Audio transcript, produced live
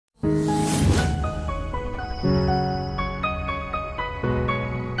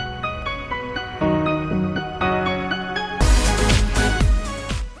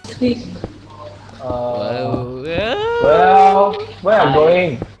are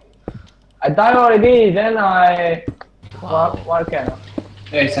going? I died already, then I... Wow. What can I...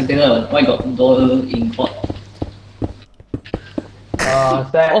 Hey, Sentinel, why got dollar in pot?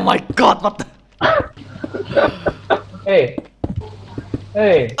 Sam. Oh my god, what the? Hey.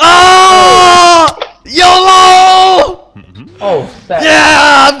 Hey. Oh! YOLO! Oh, Sam.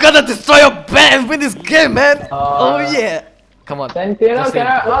 Yeah! I'm gonna destroy your bed and win this game, man! Oh yeah! Come on. Sentinel, can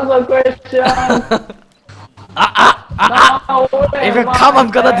I ask a question? No, If you come,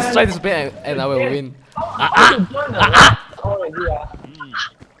 I'm gonna destroy this bed and I will win.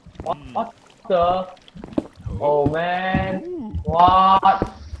 What the? Oh man.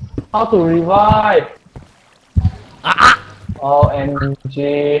 What? How to revive?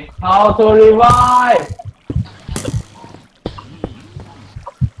 OMG. How to revive?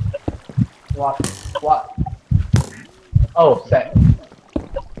 What? Oh, set.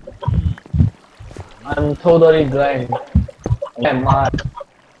 I'm totally blank. Am I?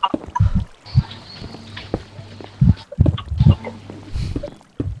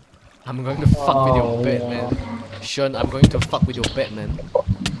 I'm going to fuck with your bed, man. Sean, I'm going to fuck with your bed, man.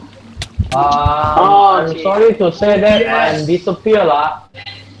 I'm sorry to say that I'm disappear lah.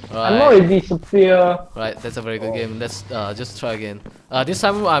 I'm not a disappear. Right, that's a very good game. Let's just try again. This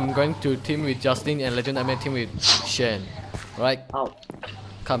time I'm going to team with Justin and LegendSentinel team with Shane. Right?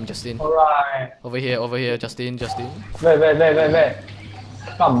 Come, Justin. Alright. Over here, Justin. Wait.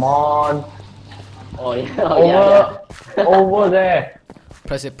 Come on. Oh yeah. Over there.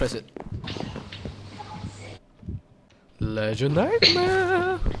 Press it.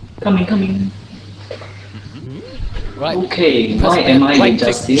 LegendSentinel. Coming. Right. Okay, Press why it, am I right with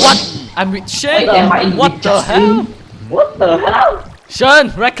click. Justin? What? I'm with Shane. Why am I What with the Justin? hell? What the hell?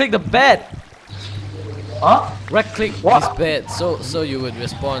 Sean, right click the bed. Huh? Right click What? this bed so you would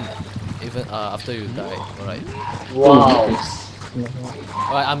respawn even after you die. Alright. Wow.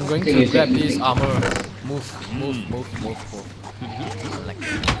 Alright, I'm going to grab this armor. Move. Like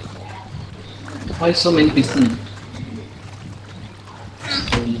Why so many pistons?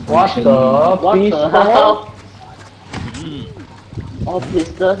 What the hell? Oh,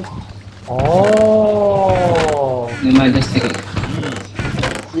 piston. Oh. Never mind, just take it.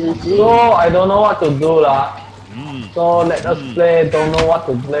 So I don't know what to do lah. So let us play. Don't know what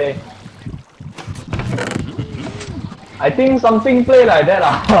to play. I think something play like that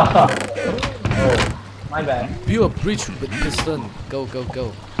lah. Oh, my bad. build a bridge with piston. Go.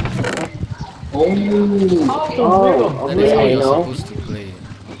 Oh, How to That build is a how bridge? you're supposed to play.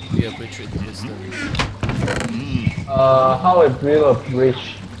 Build a bridge with piston. How I build a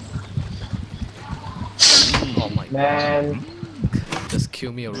bridge? Oh my god. Man. Just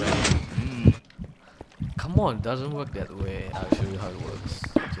kill me already. Come on, it doesn't work that way. I'll show you how it works.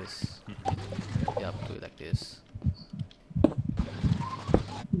 Just do it like this.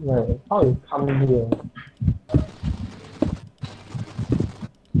 Wait, how you come here?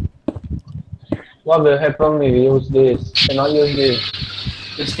 What will happen if you use this? Cannot use this.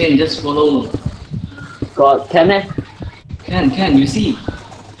 Justin, just follow. God, can it? Can, you see? You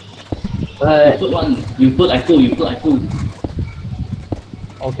put one, you put I two.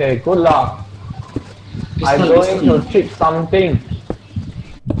 Okay, good luck. I'm Piston, going to piston. trick something.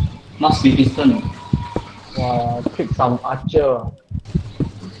 Must be piston. Trick some archer.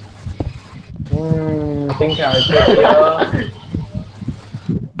 Think I trick here.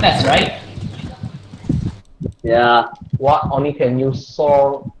 That's right. Yeah. What? Only can use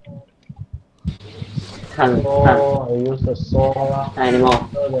sword. Can't. So I use the sword lah. Anymore.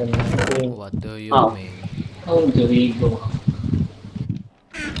 Other than nothing. What do you Oh. mean? How do we go?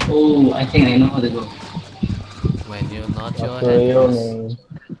 Oh, I think I know how to go. When you nod your What do you head, mean?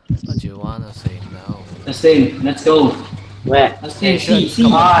 but you wanna say no. Justin, let's go. Where? Justin, Hey, see.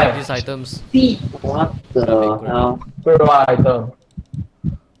 come on, Hi. take these items. See. What the Grab it. hell? Good item.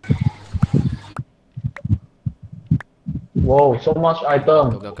 Whoa, so much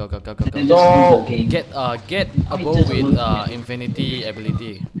item. Go. And So- just move the game. Get a bow just with want- infinity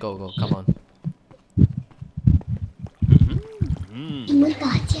ability. Go, come on. 你们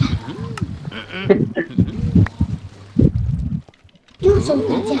打架，用手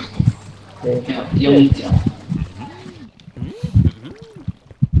打架， Yung脚。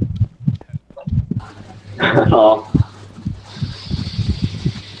Oh.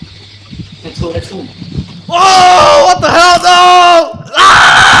 Let's go. Oh, what the hell? No!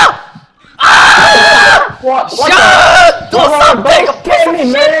 What? Shut! Do something! Don't scare me,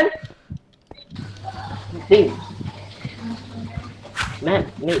 man! Thing.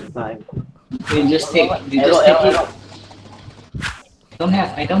 Man, made by. You just take it. Arrow.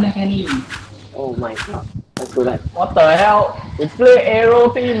 I don't have any. Oh my god. Let's do that. What the hell? We play arrow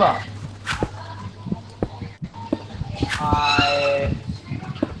team.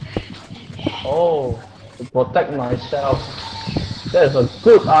 To protect myself. That's a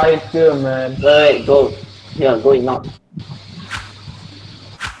good idea, man. Wait, go. Here, go in now.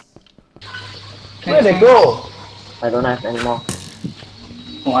 Where they go? I don't have anymore.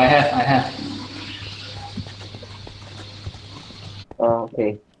 Oh, I have. Oh,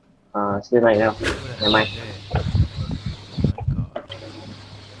 okay. Still right now. Never mind.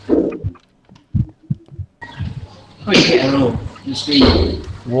 Oh, you get arrow. You see.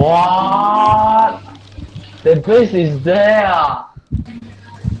 What? The base is there.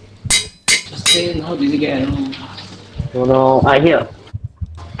 Just say, how did you get arrow? No, no. Here.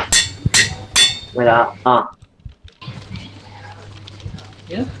 Wait,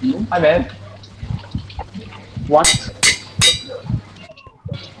 Yeah? No? Hi, man. What?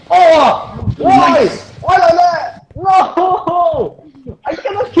 Oh! Why? Nice. Why like that? No! I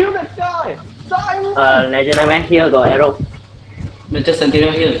cannot kill that guy. Diamond. Legend here got arrow.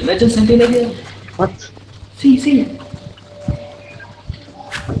 LegendSentinel here. LegendSentinel here. What? See.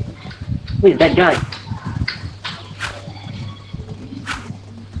 Who is that guy?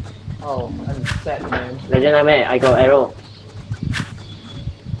 Oh, I'm sad, man. Legend I got arrow.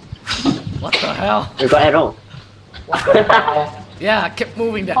 What the hell? You got arrow. What the hell? Yeah, keep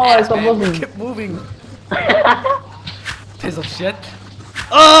moving that Oh, I ass, man. supposed to- Keep moving. Piece of shit.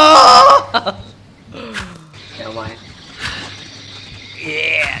 Oh! Never mind.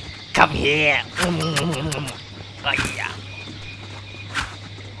 Yeah, come here. Oh, yeah.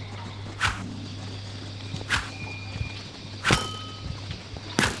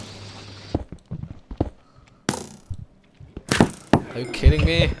 Are you kidding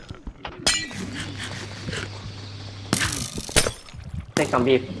me? Take some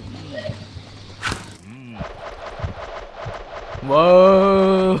beef.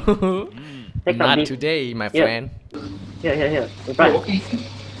 Whoa! Take some Not beef. today, my Yeah. friend. Here. In front. Oh, okay.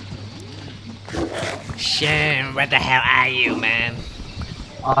 Shane, where the hell are you, man?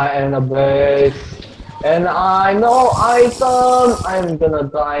 I am a base. And I know item. I'm gonna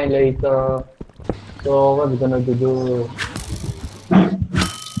die later. So what we gonna do?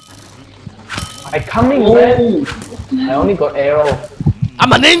 I coming, man. I only got arrow.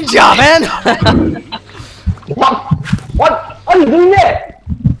 I'm a ninja, man! What? What are you doing there?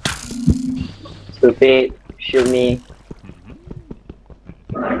 Stupid. Shoot me.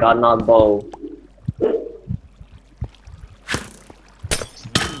 I got not bow.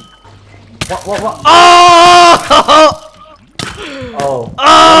 What? Oh! Oh.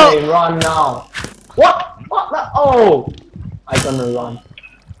 Oh! Okay, run now. What? Oh! I gonna run.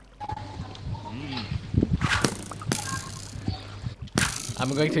 I'm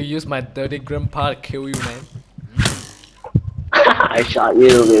going to use my dirty grandpa to kill you, man. I shot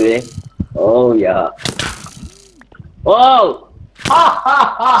you, baby. Oh yeah. Whoa!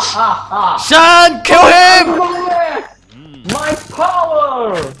 Ha! Sean, kill him! My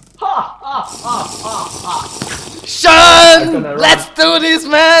power! Ha! Sean, gonna run. let's do this,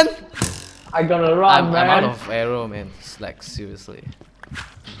 man! I gonna run, I'm man. out of arrow, man. It's like seriously.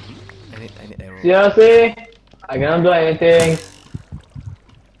 I need arrow. Seriously? I cannot do anything.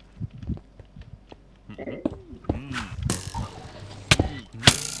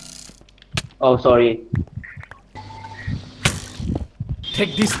 Oh, sorry.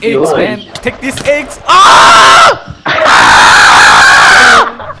 Take these eggs, Yo. man. Take these eggs. Ah! Ah!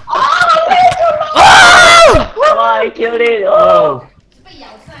 Oh, I killed it. Oh.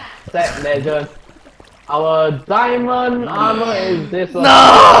 Sad legend. Our diamond armor is this one. No!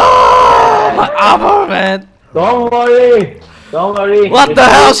 My armor, man. Don't worry. What the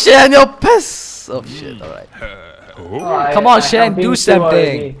hell, Shane? You're pissed. Oh shit! All right. Come on, Shane, do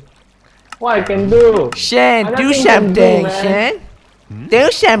something. What I can do? Shane, I do nothing can do, something, man. Shane.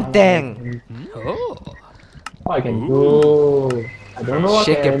 Do something. Oh. What I can do? I don't know what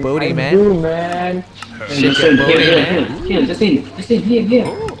Shake your can booty, I man. do, man. Shake your booty, man. Here, Justin, here. Here.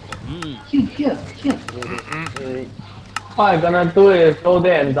 What I gonna do is go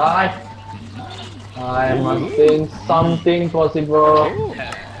there and die. I must think something possible.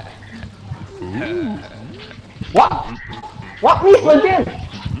 What? What miss again?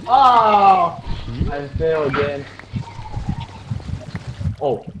 Oh, I fail again.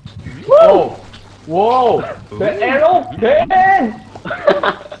 Oh. Whoa! The arrow pain!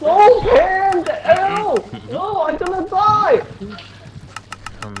 So pain! The arrow! No, I'm gonna die!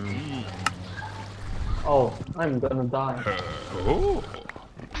 Oh, I'm gonna die. Oh.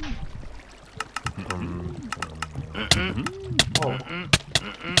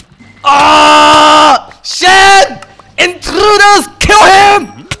 Ah! Shit! Intruders! Kill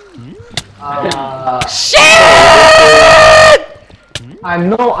him! Shit! I have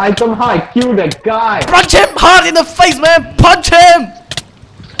no item. How I kill that guy? Punch him hard in the face, man! Punch him!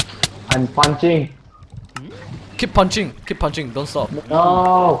 I'm punching. Keep punching, don't stop.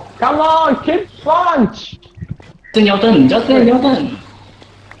 No, come on, keep punch. Trên nhau tên, chết trên nhau tên.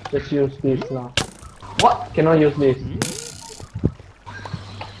 Just use this now. What? Cannot use this.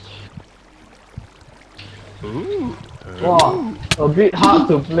 Wow, a bit hard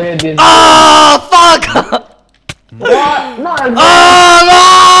to play this. Ah, fuck! What? Not again.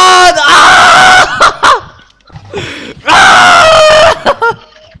 Oh god!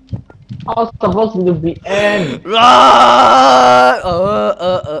 How's supposed to be end? Run!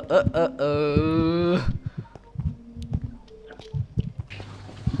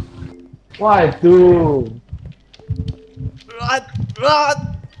 What I do?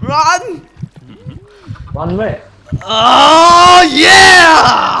 Run! One way. Oh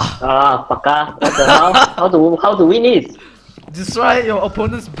yeah! Paka, what the hell? How to win this? Destroy your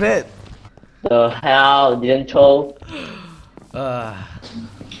opponent's bed. The hell, didn't show.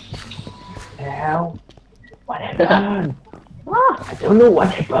 Hell, what happened? I don't know what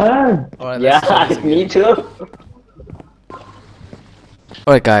happened. Alright, Yeah, me too.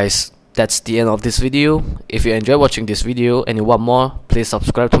 Alright guys, that's the end of this video. If you enjoyed watching this video and you want more, please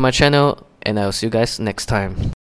subscribe to my channel and I'll see you guys next time.